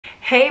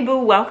Hey boo,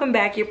 welcome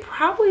back. You're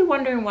probably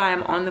wondering why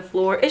I'm on the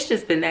floor. It's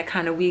just been that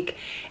kind of week,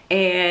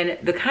 and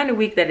the kind of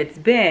week that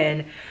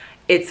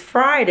it's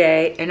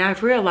Friday, and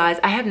I've realized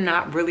I have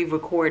not really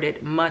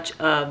recorded much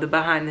of the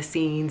behind the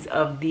scenes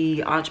of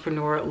the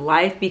entrepreneur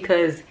life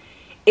because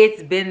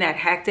it's been that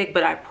hectic,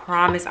 but I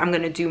promise I'm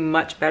gonna do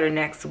much better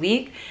next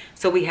week.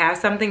 So we have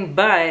something,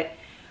 but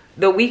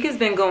the week has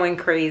been going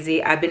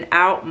crazy. I've been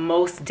out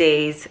most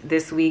days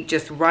this week,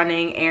 just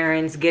running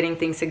errands, getting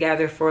things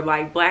together for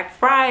like Black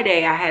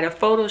Friday. I had a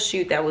photo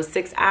shoot that was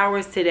 6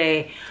 hours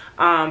today,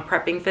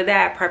 prepping for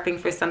that, prepping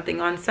for something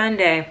on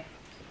Sunday.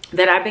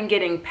 That I've been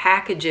getting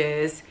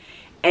packages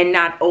and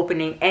not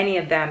opening any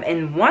of them.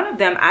 And one of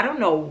them, I don't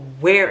know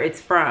where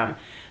it's from.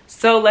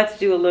 So let's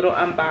do a little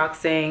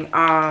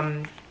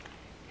unboxing,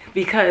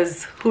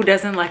 because who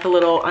doesn't like a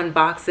little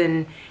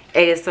unboxing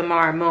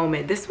ASMR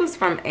moment? This was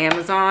from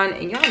Amazon,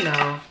 and y'all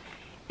know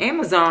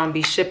Amazon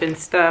be shipping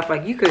stuff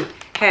like you could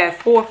have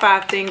 4 or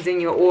 5 things in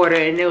your order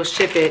and they'll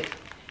ship it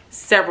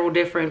several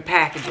different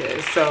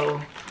packages.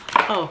 So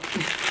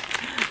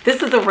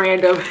this is a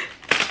random,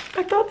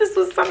 I thought this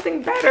was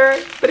something better,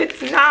 but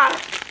it's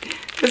not.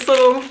 This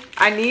little,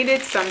 I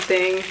needed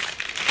something,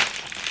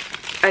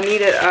 I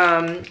needed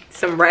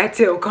some rat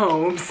tail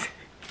combs,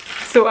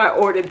 so I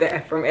ordered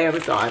that from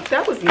Amazon.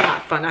 That was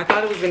not fun. I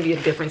thought it was gonna be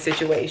a different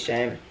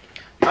situation.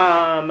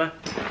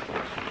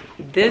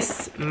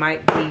 This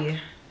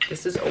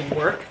is a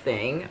work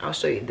thing. I'll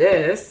show you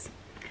this.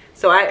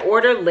 So I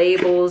ordered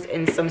labels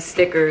and some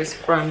stickers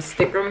from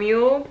Sticker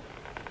Mule.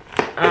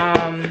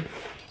 And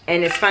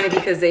it's funny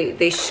because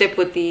they ship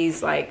with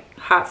these like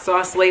hot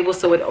sauce labels,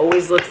 so it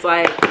always looks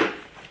like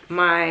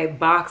my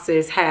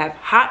boxes have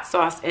hot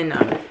sauce in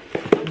them.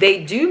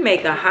 They do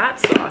make a hot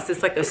sauce.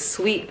 It's like a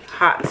sweet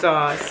hot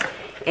sauce.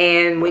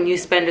 And when you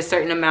spend a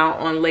certain amount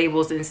on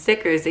labels and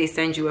stickers, they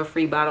send you a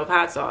free bottle of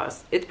hot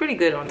sauce. It's pretty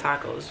good on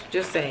tacos.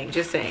 Just saying,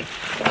 just saying.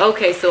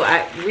 Okay, so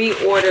I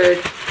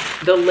reordered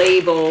the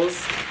labels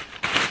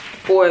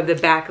for the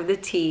back of the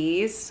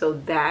tees. So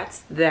that's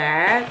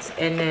that.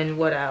 And then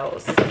what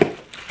else?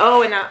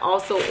 Oh, and I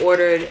also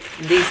ordered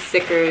these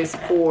stickers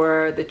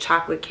for the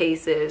chocolate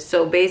cases.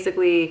 So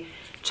basically,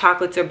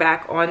 chocolates are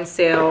back on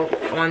sale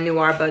on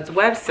Noir Bud's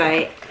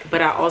website,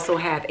 but I also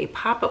have a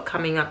pop-up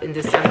coming up in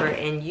December,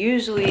 and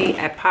usually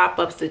at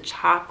pop-ups the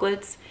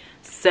chocolates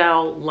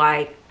sell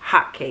like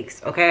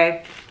hotcakes.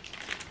 Okay,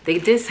 they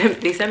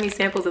sent me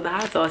samples of the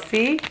hot sauce.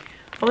 See,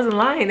 I wasn't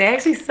lying, they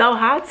actually sell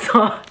hot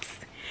sauce.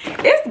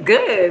 It's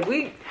good.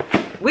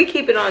 We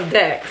keep it on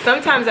deck.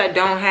 Sometimes I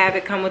don't have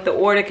it come with the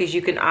order because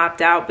you can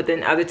opt out, but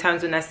then other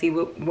times when I see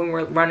when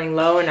we're running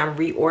low and I'm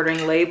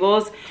reordering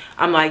labels,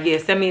 I'm like, yeah,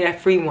 send me that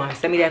free one.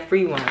 Send me that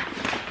free one.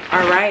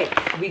 All right,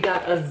 we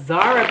got a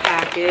Zara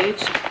package.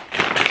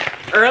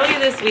 Earlier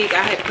this week,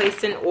 I had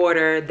placed an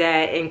order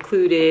that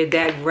included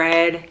that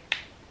red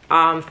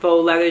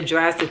faux leather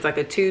dress. It's like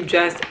a tube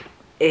dress.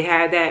 It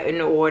had that in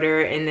the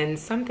order, and then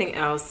something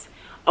else.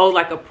 Oh,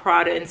 like a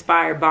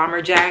Prada-inspired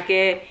bomber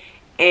jacket.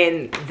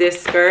 And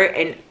this skirt,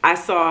 and I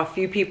saw a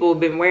few people have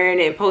been wearing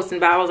it and posting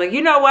about it. I was like,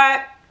 you know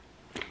what?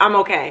 I'm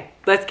okay.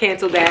 Let's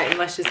cancel that and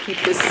let's just keep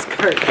this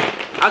skirt.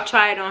 I'll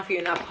try it on for you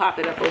and I'll pop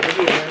it up over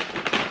here.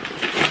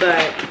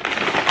 But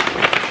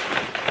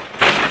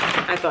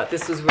I thought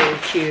this was really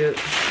cute.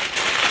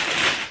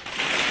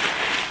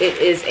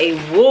 It is a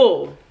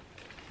wool.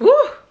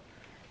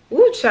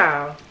 Woo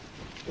child.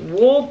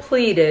 Wool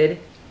pleated.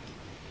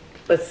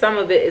 But some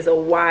of it is a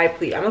wide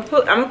pleat. I'm gonna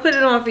put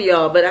it on for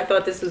y'all, but I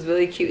thought this was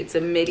really cute. It's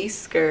a midi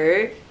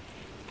skirt.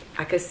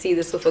 I could see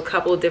this with a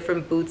couple of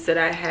different boots that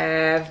I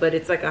have, but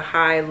it's like a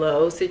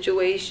high-low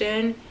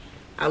situation.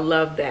 I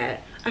love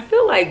that. I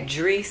feel like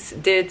Dries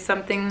did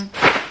something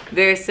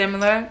very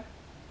similar.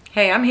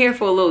 Hey, I'm here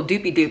for a little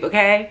doopy doop,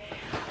 okay?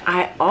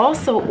 I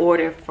also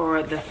ordered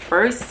for the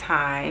first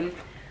time,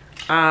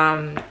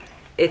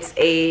 it's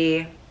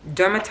a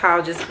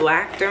dermatologist,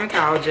 black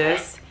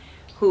dermatologist,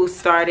 who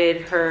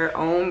started her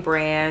own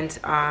brand,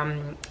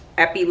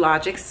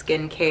 Epilogic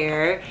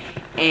Skincare,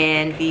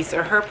 and these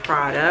are her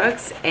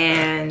products.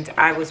 And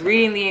I was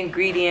reading the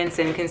ingredients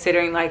and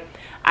considering, like,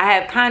 I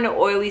have kind of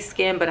oily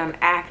skin, but I'm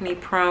acne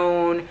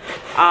prone,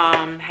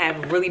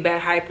 have really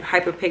bad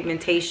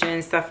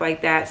hyperpigmentation, stuff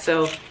like that.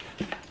 So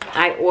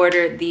I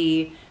ordered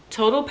the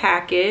total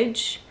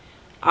package,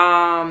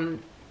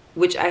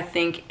 which I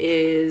think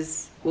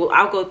is, well,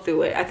 I'll go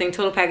through it. I think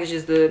total package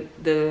is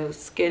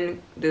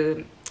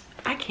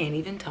I can't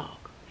even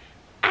talk.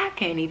 I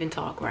can't even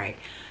talk right.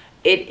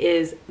 It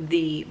is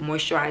the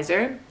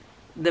moisturizer,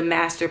 the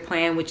master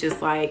plan, which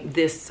is like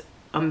this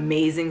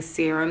amazing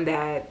serum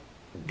that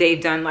they've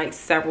done like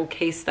several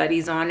case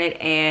studies on it,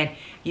 and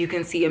you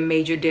can see a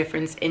major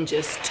difference in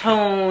just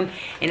tone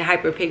and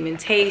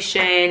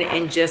hyperpigmentation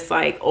and just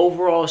like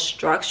overall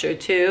structure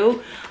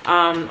too,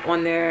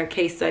 on their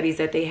case studies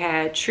that they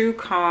had. True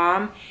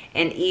Calm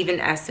and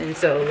Even Essence.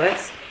 So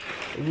let's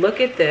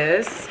look at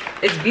this.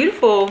 It's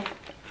beautiful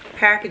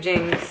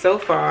packaging so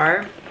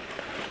far.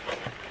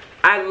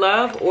 I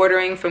love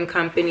ordering from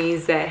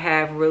companies that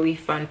have really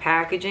fun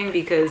packaging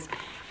because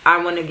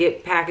I want to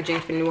get packaging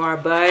for Noir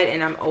Bud,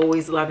 and I'm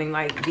always loving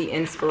like the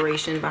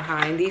inspiration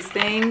behind these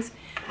things.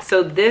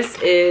 So this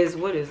is,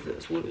 what is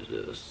this? What is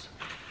this?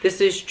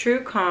 This is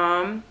True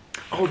Calm.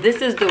 Oh,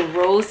 this is the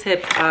Rose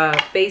Hip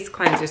face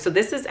cleanser. So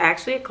this is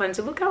actually a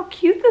cleanser. Look how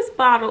cute this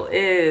bottle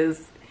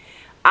is.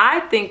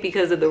 I think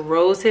because of the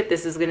Rose Hip,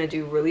 this is going to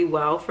do really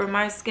well for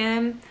my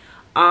skin.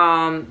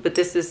 But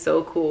this is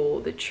so cool.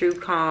 The True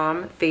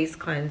Calm face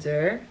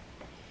cleanser.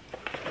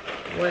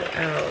 What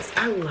else?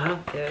 I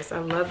love this. I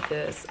love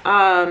this.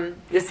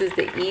 This is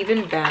the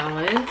Even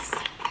Balance.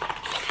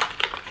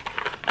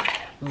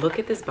 Look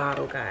at this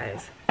bottle,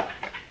 guys.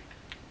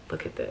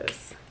 Look at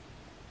this.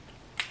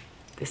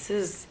 This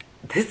is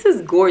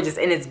gorgeous,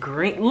 and it's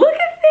green. Look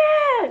at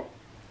that.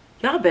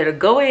 Y'all better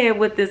go ahead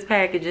with this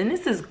packaging.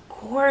 This is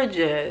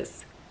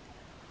gorgeous.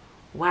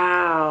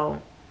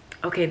 Wow.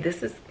 Okay,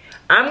 this is,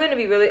 I'm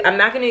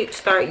not gonna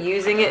start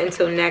using it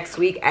until next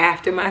week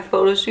after my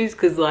photo shoots,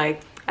 because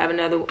like I have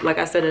another, like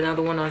I said,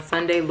 another one on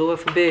Sunday. Lord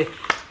forbid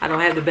I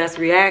don't have the best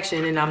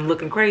reaction and I'm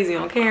looking crazy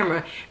on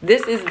camera.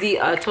 This is the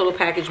Total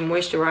Package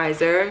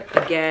Moisturizer.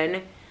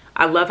 Again,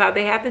 I love how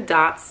they have the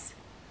dots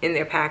in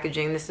their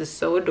packaging. This is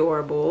so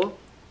adorable,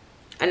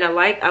 and I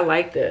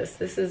like this.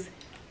 This is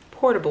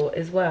portable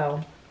as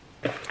well.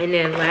 And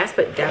then last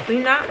but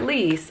definitely not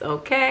least,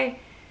 okay,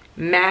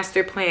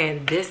 Master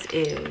Plan. This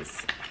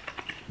is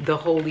the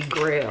Holy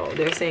Grail.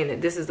 They're saying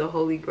that this is the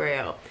Holy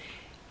Grail.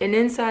 And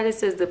inside it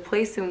says, the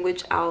place in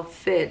which I'll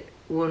fit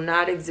will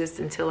not exist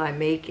until I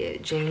make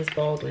it. James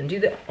Baldwin.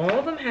 Do all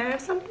of them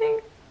have something?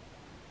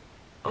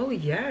 Oh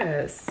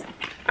yes.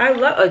 I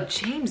love a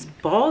James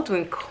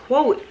Baldwin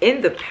quote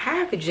in the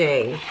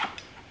packaging.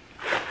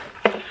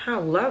 How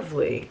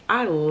lovely.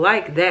 I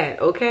like that,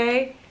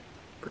 okay?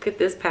 Look at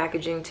this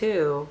packaging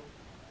too.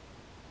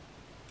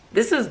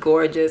 This is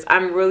gorgeous.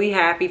 I'm really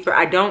happy for,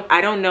 I don't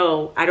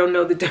know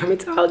the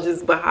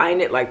dermatologist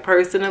behind it, like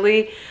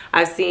personally.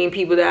 I've seen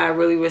people that I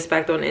really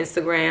respect on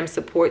Instagram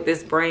support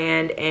this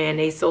brand, and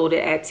they sold it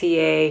at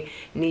TA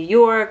New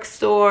York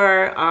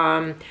store.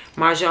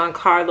 Marjan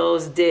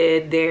Carlos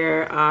did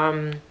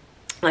their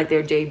like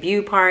their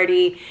debut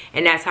party,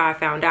 and that's how I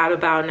found out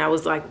about it. And I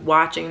was like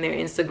watching their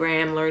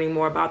Instagram, learning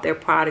more about their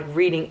product,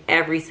 reading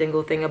every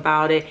single thing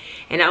about it,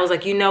 and I was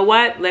like, you know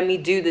what, let me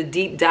do the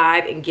deep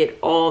dive and get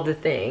all the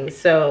things.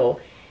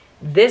 So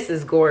this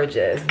is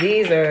gorgeous.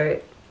 These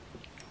are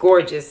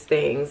gorgeous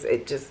things.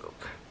 I'm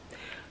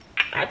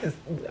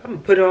gonna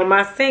put it on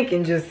my sink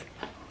and just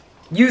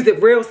use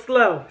it real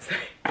slow.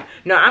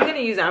 No, I'm gonna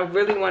use it. I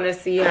really want to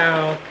see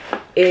how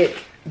it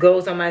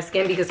goes on my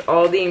skin, because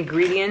all the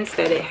ingredients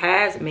that it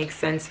has make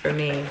sense for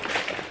me.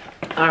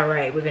 All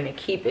right, we're gonna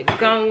keep it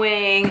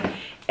going.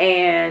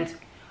 And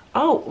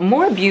oh,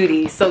 more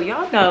beauty. So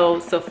y'all know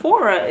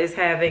Sephora is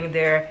having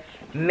their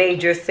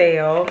major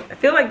sale. I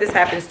feel like this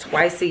happens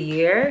twice a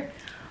year.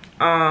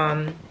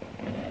 And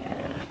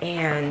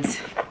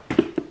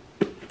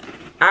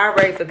I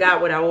already forgot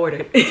what I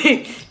ordered.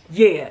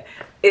 Yeah,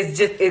 it's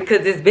just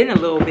because it's been a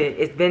little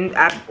bit.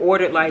 I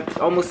ordered like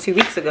almost 2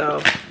 weeks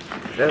ago.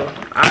 So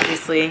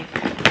obviously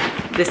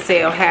the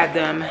sale had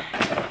them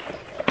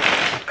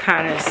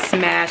kind of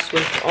smashed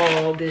with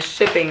all this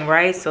shipping,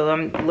 right? So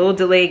I'm a little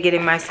delayed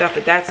getting my stuff,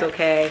 but that's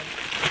okay.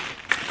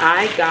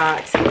 I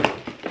got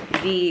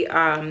the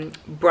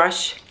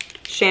brush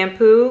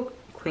shampoo,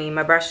 clean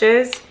my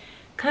brushes,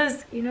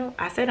 because you know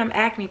I said I'm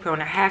acne prone.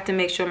 I have to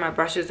make sure my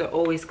brushes are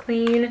always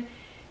clean,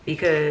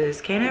 because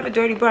can't have a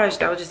dirty brush,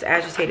 that will just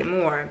agitate it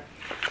more.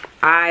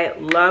 I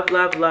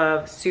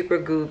love Super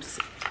Goop's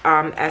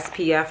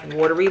SPF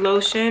watery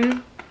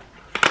lotion.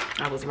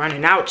 I was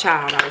running out,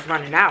 child. I was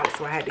running out,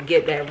 so I had to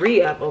get that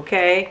re-up,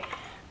 okay?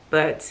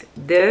 But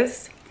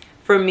this,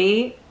 for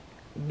me,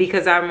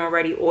 because I'm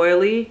already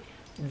oily,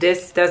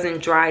 this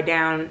doesn't dry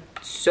down,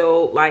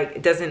 so like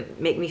it doesn't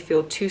make me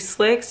feel too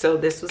slick. So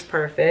this was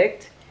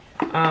perfect.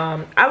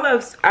 I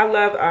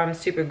love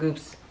Super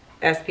Goop's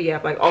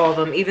SPF, like all of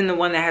them, even the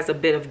one that has a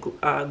bit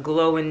of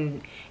glow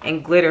and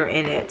glitter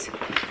in it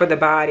for the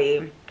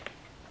body.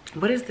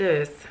 What is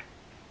this?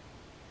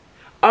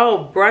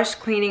 Oh, brush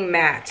cleaning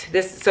mat.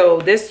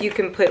 This you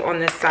can put on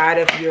the side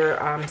of your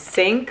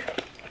sink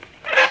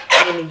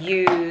and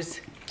use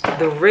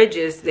the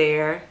ridges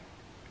there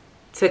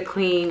to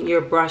clean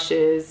your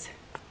brushes,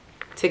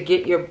 to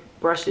get your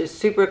brushes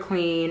super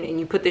clean. And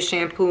you put the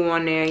shampoo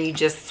on there and you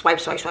just swipe.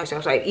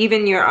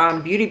 Even your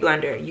beauty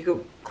blender, you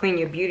could clean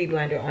your beauty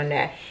blender on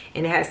that,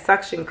 and it has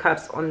suction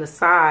cups on the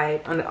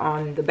side,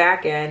 on the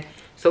back end,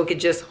 so it could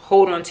just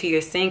hold onto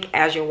your sink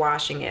as you're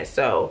washing it.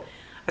 So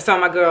I saw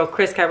my girl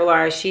Chris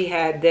Cavallari, she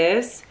had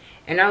this,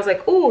 and I was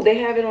like, ooh, they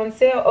have it on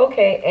sale,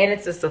 okay. And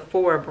it's a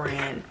Sephora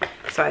brand,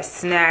 so I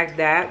snagged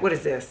that. What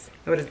is this?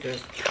 What is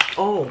this?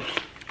 Oh,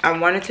 I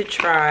wanted to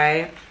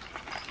try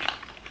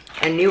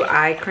a new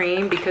eye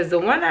cream, because the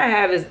one I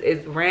have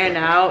is ran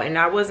out and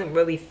I wasn't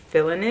really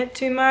feeling it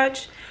too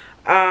much.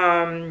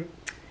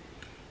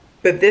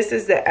 But this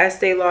is the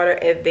Estee Lauder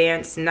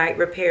Advanced Night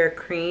Repair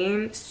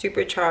Cream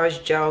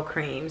Supercharged Gel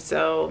Cream.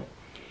 So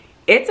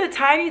it's a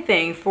tiny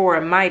thing for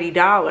a mighty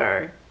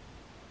dollar.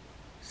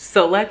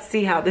 So let's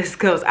see how this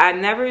goes. I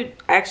never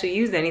actually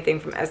used anything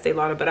from Estee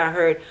Lauder, but I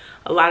heard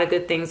a lot of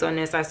good things on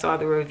this. I saw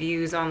the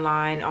reviews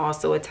online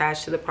also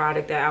attached to the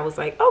product that I was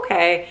like,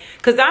 okay,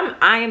 because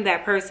I am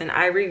that person.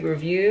 I read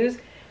reviews,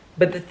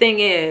 but the thing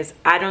is,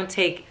 I don't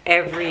take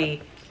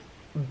every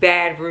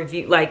bad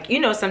review. Like, you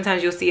know,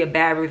 sometimes you'll see a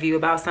bad review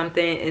about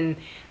something, and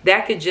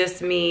that could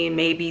just mean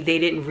maybe they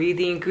didn't read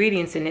the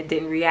ingredients and it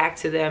didn't react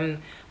to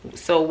them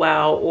so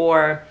well,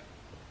 or,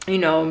 you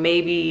know,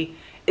 maybe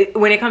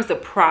when it comes to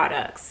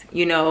products,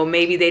 you know,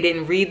 maybe they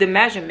didn't read the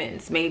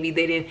measurements. Maybe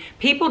they didn't.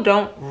 People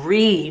don't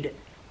read.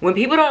 When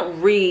people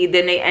don't read,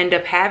 then they end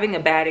up having a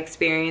bad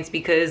experience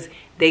because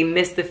they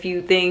missed a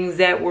few things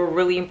that were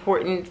really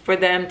important for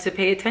them to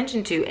pay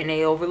attention to, and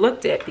they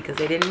overlooked it because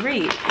they didn't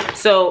read.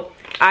 So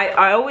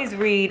I always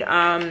read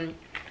and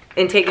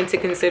take into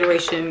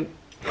consideration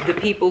the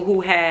people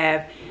who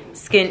have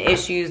skin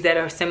issues that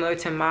are similar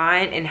to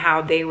mine and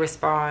how they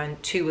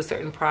respond to a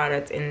certain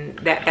product, and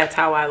that's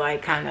how I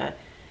like kind of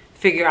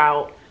figure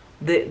out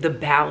the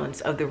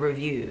balance of the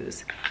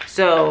reviews.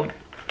 So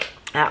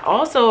I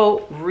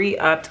also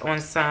re-upped on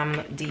some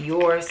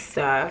Dior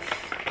stuff.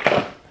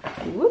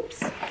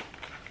 Whoops.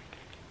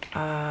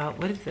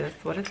 What is this?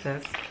 What is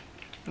this?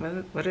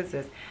 What is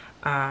this?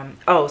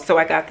 Oh, so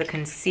I got the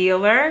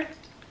concealer.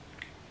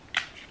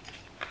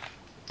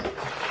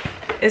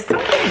 Is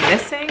something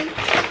missing?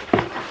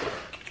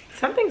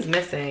 Something's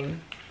missing.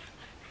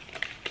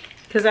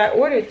 Because I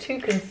ordered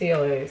 2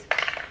 concealers.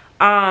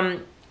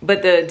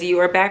 But the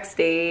Dior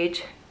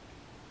Backstage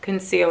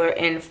concealer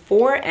in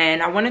 4N.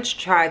 I wanted to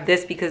try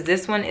this because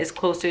this one is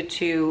closer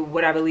to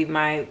what I believe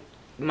my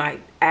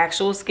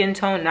actual skin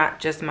tone, not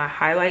just my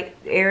highlight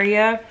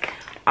area.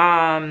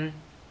 Yeah,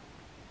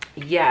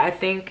 I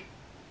think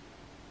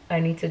I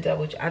need to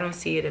double check. I don't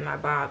see it in my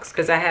box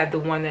because I have the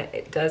one that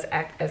it does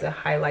act as a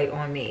highlight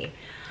on me.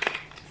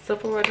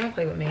 Sephora, don't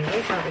play with me.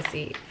 Where's my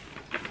receipt?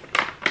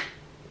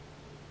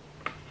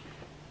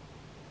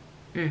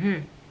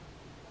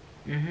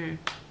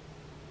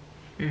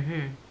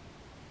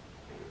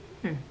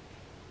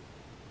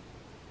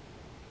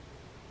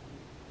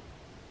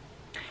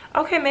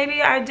 Okay,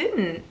 maybe I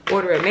didn't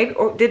order it. Maybe,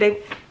 or did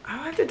they?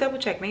 I'll have to double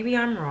check. Maybe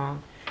I'm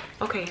wrong.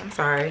 Okay, I'm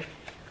sorry.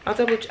 I'll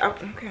double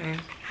check. Okay.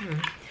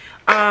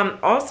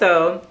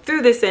 Also,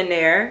 threw this in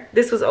there.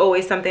 This was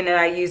always something that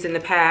I used in the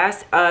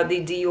past.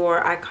 The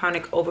Dior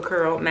Iconic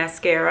Overcurl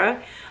Mascara.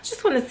 I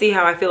just want to see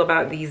how I feel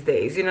about it these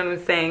days. You know what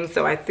I'm saying?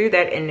 So I threw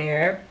that in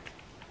there.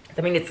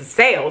 I mean, it's a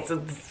sale,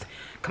 so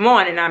come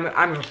on. And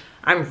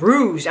I'm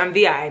Rouge. I'm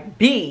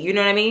VIB. You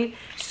know what I mean?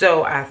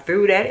 So I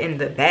threw that in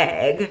the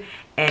bag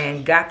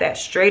and got that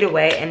straight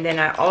away. And then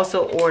I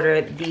also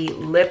ordered the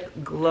lip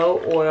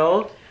glow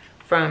oil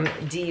from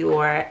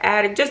Dior.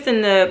 Added just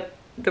in the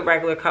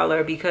regular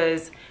color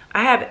because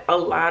I have a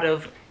lot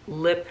of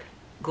lip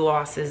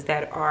glosses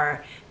that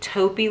are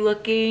taupey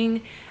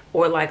looking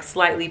or like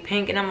slightly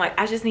pink, and I'm like,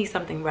 I just need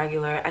something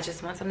regular. I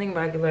just want something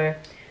regular.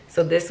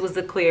 So this was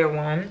the clear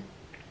one.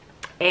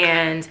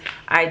 And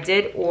I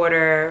did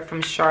order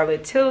from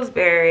Charlotte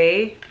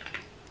Tilbury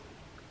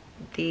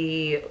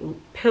the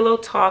Pillow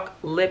Talk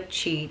Lip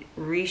Cheat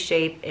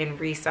Reshape and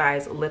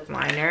Resize Lip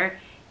Liner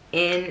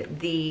in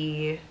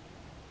the...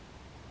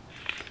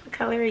 What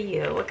color are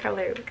you? What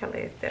color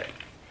is this?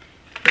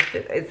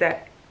 Is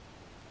that...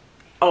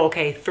 Oh,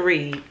 okay,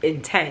 3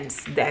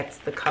 Intense. That's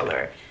the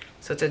color.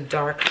 So it's a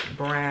dark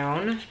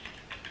brown.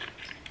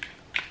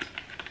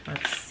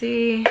 Let's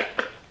see.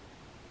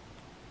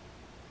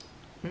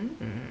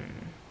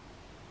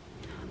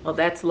 Oh,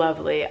 that's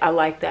lovely. I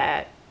like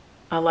that.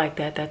 I like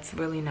that. That's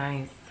really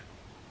nice.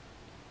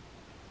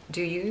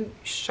 Do you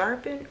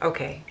sharpen?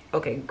 Okay.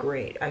 Okay,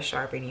 great. I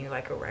sharpen you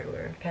like a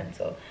regular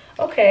pencil.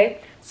 Okay.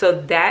 So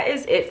that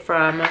is it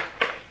from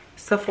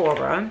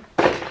Sephora.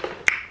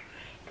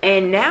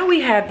 And now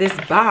we have this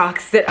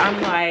box that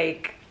I'm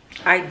like,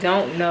 I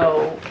don't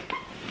know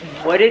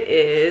what it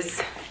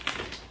is.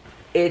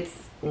 It's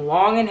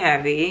long and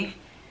heavy.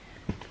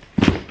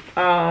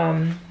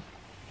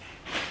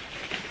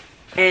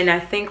 And I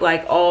think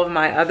like all of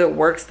my other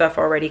work stuff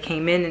already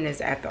came in and is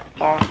at the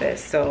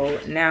office. So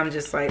now I'm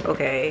just like,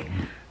 okay,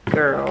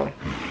 girl.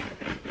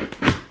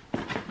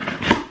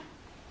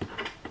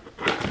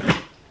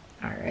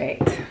 All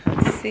right,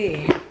 let's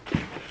see.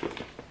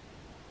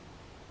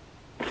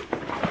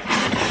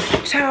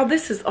 Child,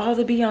 this is all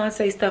the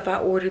Beyonce stuff I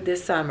ordered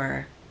this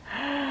summer.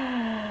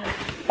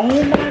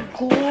 Oh my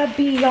God,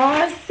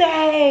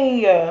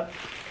 Beyonce.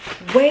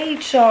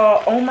 Wait,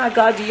 y'all. Oh my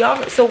God, do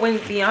y'all... So when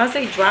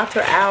Beyonce dropped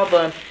her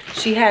album,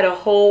 she had a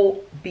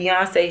whole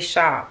Beyonce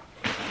shop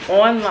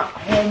online.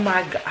 Oh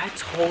my God, I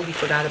totally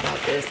forgot about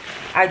this.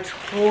 I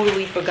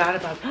totally forgot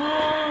about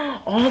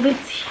all the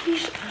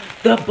t-shirts.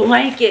 The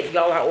blanket.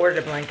 Y'all, I ordered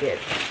a blanket.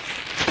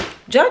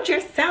 Judge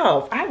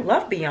yourself. I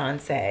love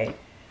Beyonce.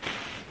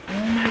 Oh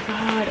my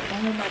God.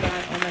 Oh my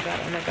God. Oh my God.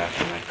 Oh my God.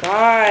 Oh my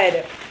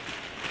God.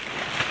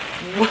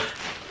 What?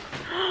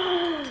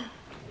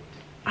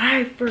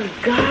 I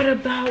forgot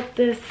about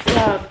this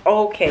stuff.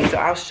 Okay, so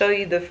I'll show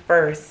you the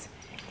first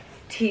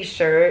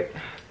t-shirt.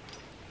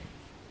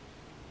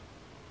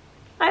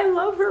 I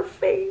love her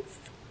face.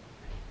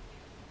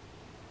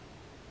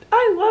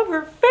 I love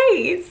her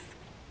face.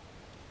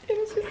 And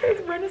it just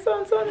says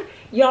Renaissance on it.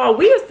 Y'all,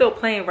 we are still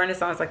playing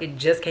Renaissance like it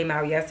just came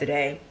out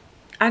yesterday.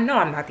 I know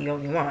I'm not the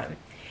only one.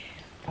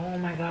 Oh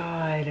my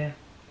God.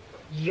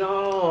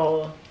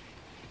 Y'all,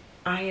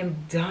 I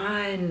am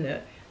done.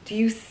 Do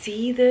you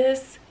see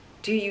this?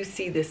 Do you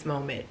see this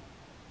moment?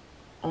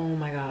 Oh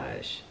my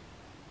gosh.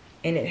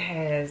 And it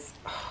has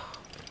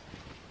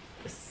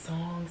the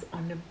songs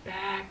on the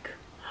back.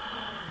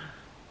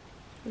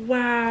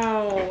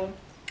 Wow.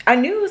 I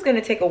knew it was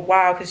gonna take a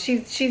while because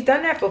she's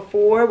done that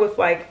before with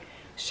like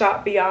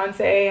Shop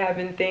Beyonce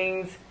having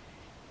things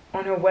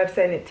on her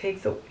website, and it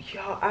takes a,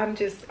 y'all, I'm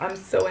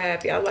so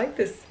happy. I like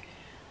this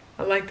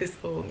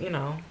little, you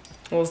know,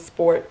 little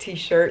sport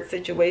t-shirt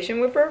situation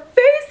with her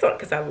face on,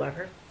 because I love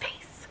her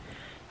face.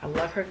 I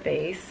love her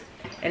face.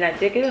 And I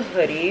did get a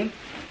hoodie.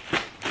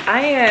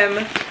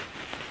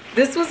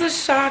 This was a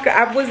shock.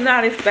 I was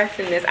not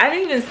expecting this. I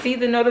didn't even see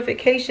the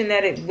notification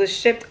that it was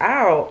shipped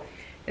out.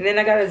 And then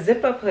I got a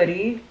zip up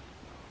hoodie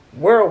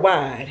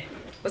worldwide.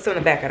 What's on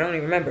the back? I don't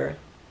even remember.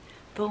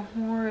 The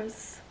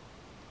horse.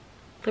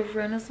 The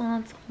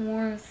Renaissance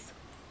horse.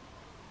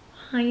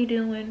 How you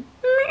doing?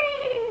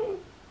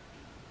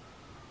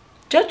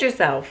 Judge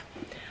yourself.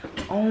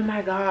 Oh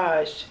my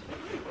gosh.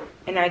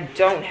 And I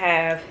don't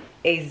have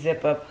a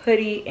zip up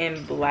hoodie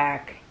in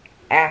black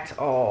at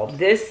all.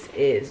 This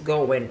is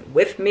going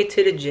with me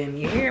to the gym.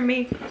 You hear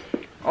me?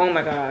 Oh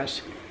my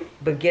gosh.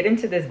 But get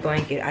into this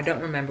blanket. I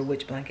don't remember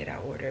which blanket I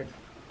ordered.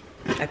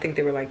 I think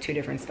there were like 2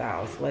 different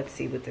styles. Let's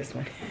see what this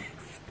one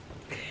is.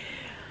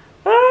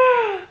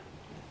 Ah.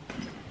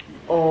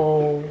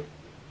 Oh.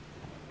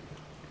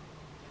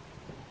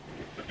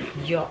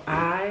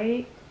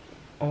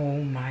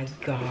 Oh my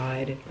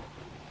God.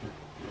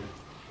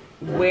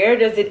 Where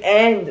does it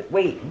end?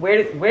 Wait,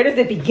 where does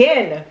it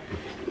begin?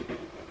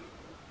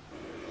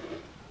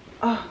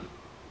 Oh.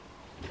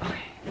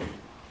 Okay.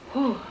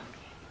 Whew.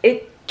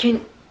 It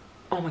can,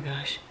 oh my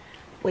gosh.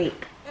 Wait.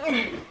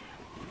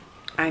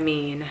 I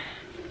mean,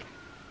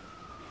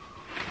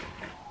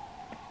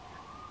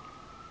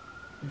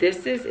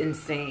 this is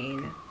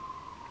insane.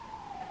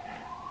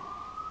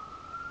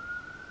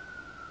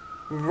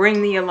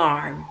 Ring the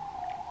alarm.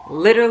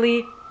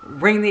 Literally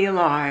ring the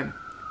alarm.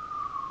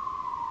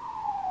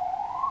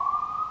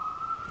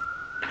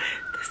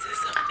 This is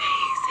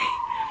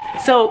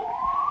amazing. So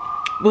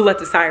we'll let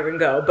the siren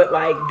go, but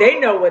like they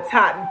know what's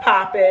hot and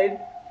popping.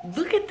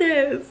 Look at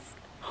this.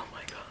 Oh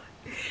my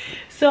God.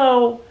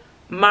 So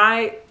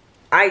my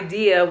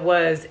idea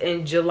was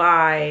in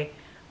July,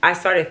 I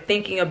started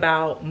thinking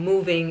about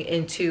moving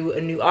into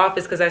a new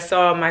office because I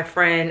saw my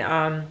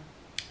friend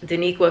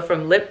Daniqua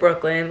from Lip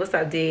Brooklyn. What's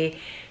up, D?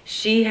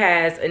 She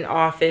has an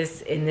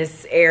office in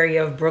this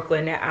area of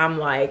Brooklyn that I'm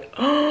like,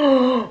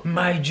 oh,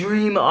 my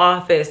dream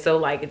office. So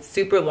like it's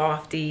super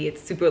lofty, it's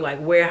super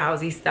like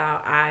warehousey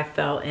style. I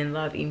fell in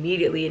love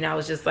immediately, and I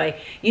was just like,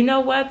 you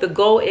know what, the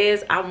goal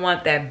is I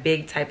want that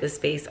big type of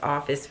space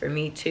office for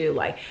me too,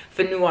 like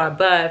for Noir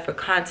Bud, for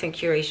content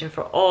curation,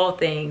 for all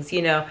things,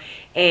 you know.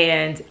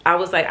 And I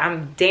was like,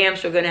 I'm damn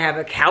sure gonna have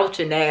a couch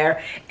in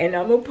there, and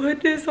I'm gonna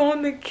put this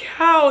on the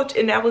couch.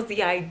 And that was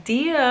the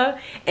idea,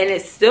 and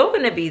it's still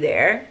gonna be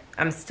there.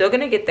 I'm still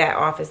gonna get that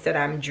office that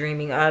I'm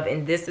dreaming of,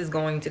 and this is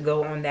going to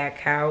go on that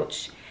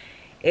couch.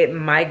 It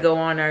might go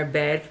on our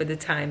bed for the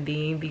time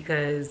being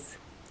because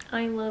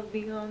I love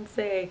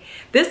Beyonce.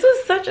 This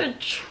was such a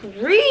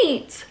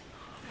treat.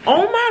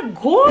 Oh my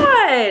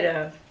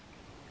God.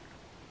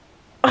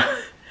 I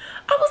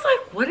was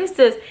like, what is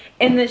this?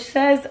 And it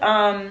says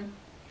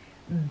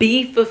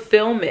Be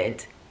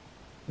Fulfillment.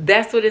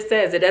 That's what it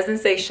says. It doesn't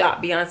say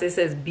Shop Beyonce. It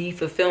says Be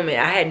Fulfillment.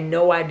 I had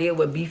no idea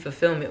what Be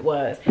Fulfillment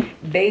was.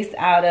 Based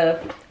out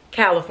of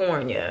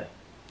California.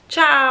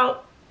 Child.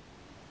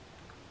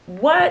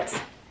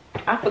 What?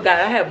 I forgot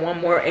I had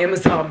one more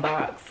Amazon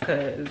box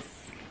because,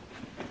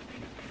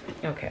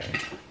 okay.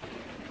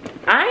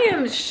 I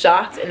am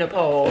shocked and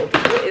appalled.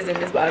 What is in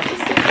this box?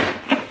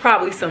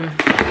 Probably some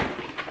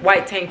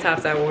white tank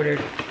tops I ordered.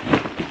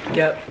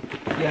 Yep.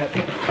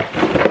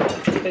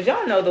 Because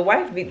y'all know the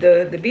white,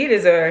 the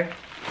beaters are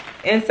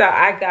inside.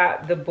 I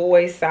got the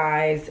boy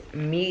size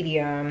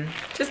medium,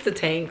 just the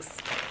tanks,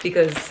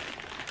 because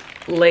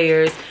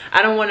layers.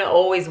 I don't want to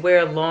always wear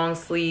a long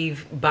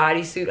sleeve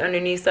bodysuit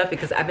underneath stuff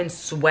because I've been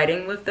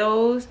sweating with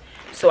those.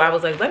 So I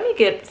was like, let me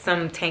get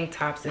some tank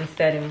tops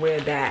instead and wear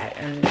that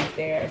underneath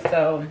there.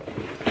 So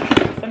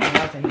something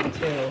else in here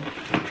too.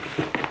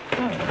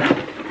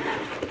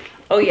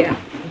 Oh yeah,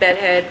 bed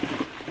head.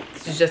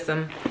 This is just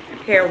some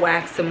hair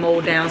wax to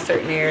mold down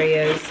certain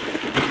areas.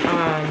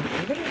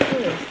 What is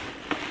this?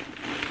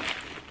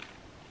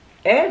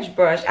 Edge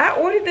brush. I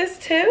ordered this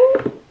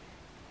too.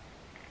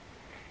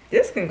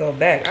 This can go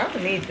back. I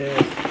don't need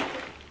this.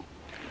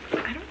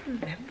 I don't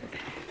remember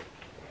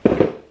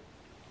that.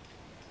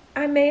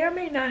 I may or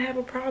may not have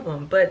a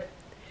problem, but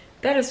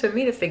that is for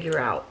me to figure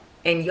out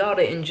and y'all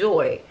to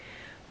enjoy.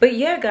 But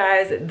yeah,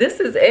 guys, this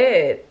is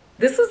it.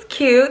 this is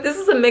cute. This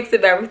is a mix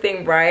of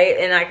everything, right?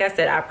 And like I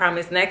said, I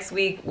promise next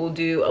week we'll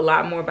do a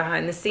lot more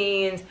behind the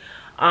scenes.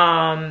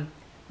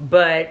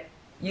 But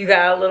you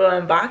got a little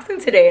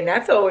unboxing today, and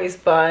that's always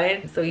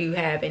fun. So you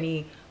have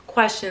any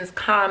questions,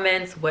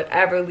 comments,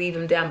 whatever, leave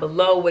them down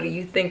below. What do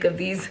you think of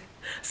these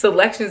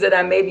selections that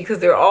I made? Because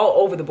they're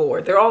all over the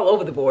board. They're all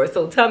over the board.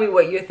 So tell me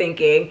what you're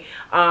thinking.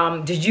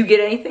 Did you get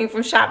anything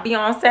from Shop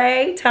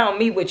Beyonce? Tell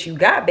me what you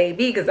got,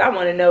 baby, because I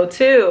want to know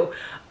too.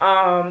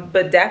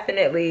 But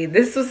definitely,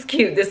 this was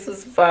cute. This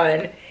was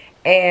fun.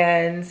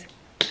 And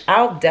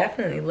I'll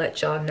definitely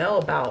let y'all know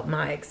about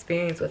my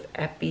experience with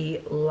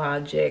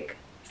Epilogic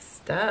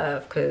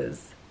stuff,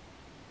 because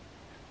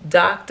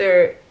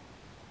Dr.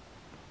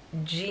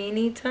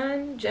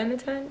 Jeaniton.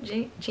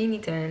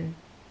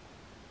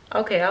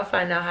 Okay, I'll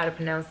find out how to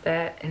pronounce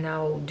that, and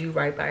I'll do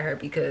right by her,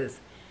 because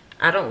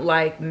I don't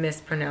like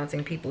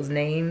mispronouncing people's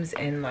names,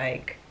 and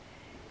like,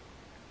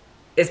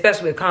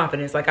 especially with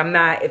confidence. Like, I'm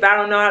not, if I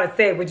don't know how to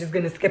say it, we're just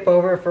gonna skip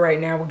over it for right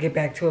now. We'll get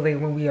back to it later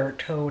when we are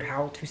told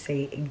how to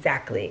say it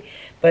exactly.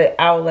 But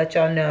I'll let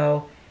y'all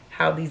know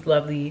how these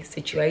lovely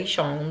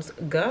situations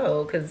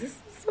go, because this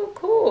is so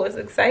cool. It's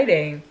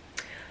exciting.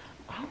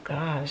 Oh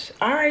gosh.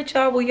 All right,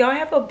 y'all. Well, y'all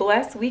have a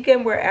blessed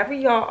weekend wherever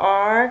y'all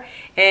are,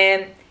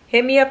 and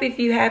hit me up if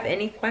you have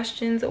any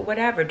questions or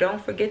whatever.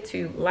 Don't forget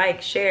to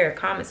like, share,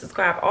 comment,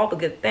 subscribe, all the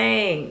good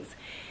things.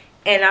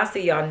 And I'll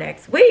see y'all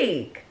next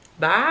week.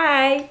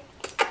 Bye.